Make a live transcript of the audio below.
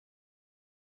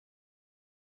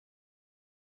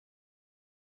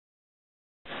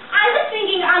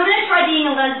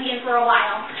a lesbian for a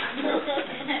while.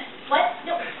 What?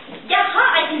 No. Yeah,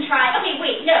 I can try. Okay,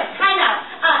 wait, no, time out.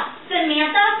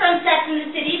 Samantha from Sex and the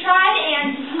City tried,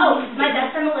 and, my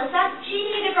best friend Melissa, she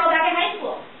needed a girl back in high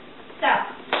school. So,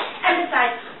 and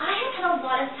besides, I have had a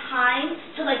lot of time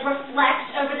to,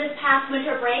 reflect over this past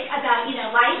winter break about,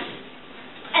 life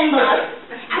and love.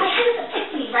 And I had this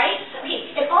epiphany, right?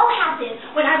 Okay, it all happened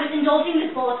when I was indulging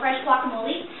this bowl of fresh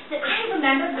guacamole that I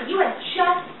remembered what you had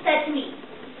just said to me.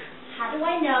 How do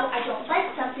I know I don't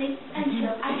like something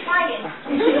until I try it?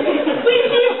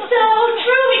 Which is so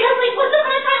true, because, once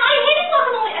upon a time, I hated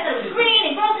guacamole. I thought it was green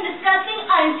and gross and disgusting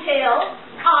until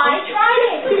I tried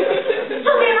it.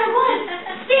 So there I was,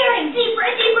 staring deeper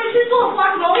and deeper into this bowl of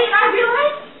guacamole, and I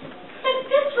realized that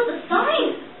this was a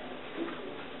sign.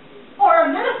 Or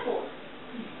a metaphor.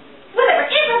 Whatever,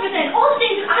 it represented all the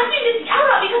things that I've been missing out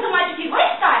on because of my disease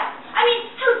lifestyle. I mean,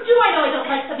 how do I know I don't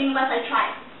like something unless I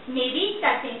try it? Maybe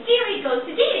that same theory goes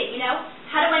to dating,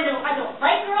 How do I know I don't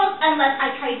like girls unless I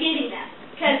try dating them?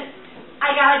 Because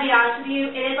I gotta be honest with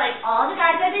you, it is like all the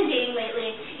guys I've been dating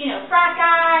lately, frat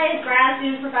guys, grad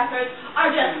students, professors, are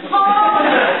just all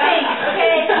things,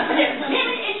 okay? There's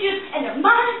commitment issues, and they're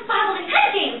modest, Bible, and kind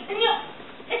of games. And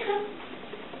it's just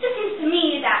seems to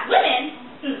me that women,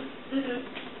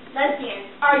 lesbians,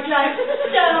 are just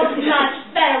so much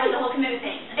better with the whole commitment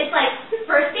thing. It's like,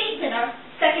 first date, dinner,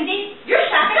 second date, you're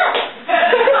shacking up.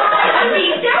 I'm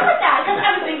being down with that, because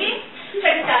I was thinking,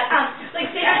 check this out,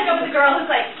 say I hook up with a girl who's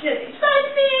spicy,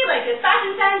 this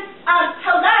fashion sense,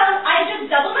 hello, I just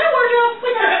doubled my wardrobe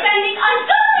without spending a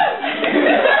dollar.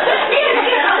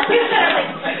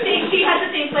 She has the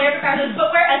same flair for fashion's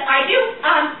footwear as I do.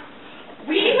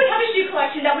 We would have a shoe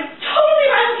collection that would totally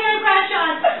rival Karen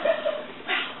Bradshaw's.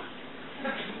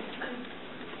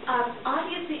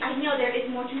 Obviously, I know there is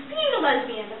more to being a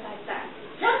lesbian besides that.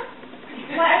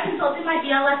 Why I consulted my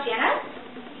BLF Janice,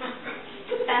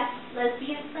 the best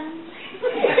lesbian friend.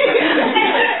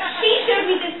 Anyway, she showed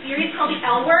me this series called the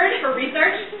L Word for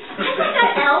research. I thought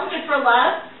that L stood for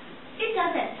love. It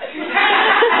doesn't.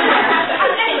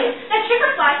 Anyway, that chick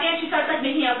replies and she starts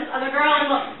making out with this other girl, and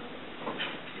look.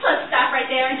 Let's stop right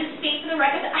there and just state for the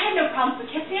record that I have no problems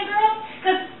with kissing a girl,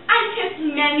 because I've kissed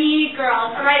many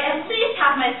girls, alright, at least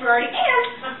half my sorority,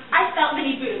 and I felt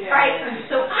many boobs, right?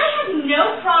 So I have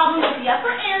no problem with the upper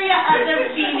area of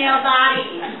the female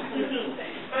body.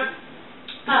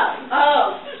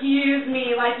 Excuse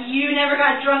me, you never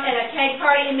got drunk at a keg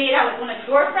party and made out with one of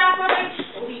your frat brothers?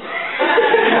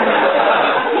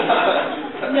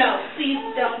 No, please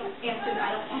don't answer that.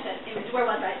 I don't want that image. Where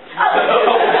was I?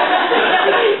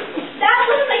 That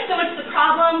wasn't so much the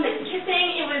problem, kissing.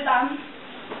 It was some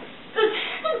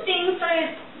things started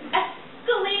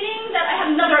escalating that I had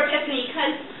another epiphany,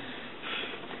 because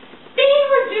they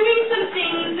were doing some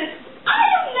things that I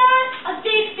am not a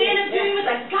big fan of doing with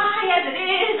a guy as it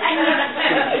is. I mean,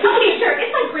 okay, sure, it's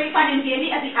grapevine and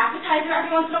dandy as the appetizer every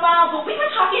once in a while, but we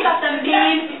were talking about the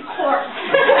main course.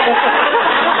 And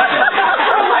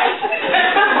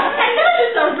that was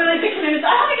just a really big commitment, so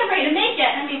I don't think I'm ready to make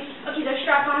it. I mean, okay, they're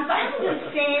strap-ons, but I don't do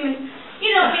the same, and,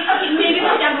 okay, maybe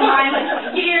down the line,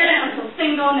 20 years, and I'm still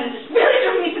single, and then just really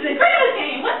drove me to the grave.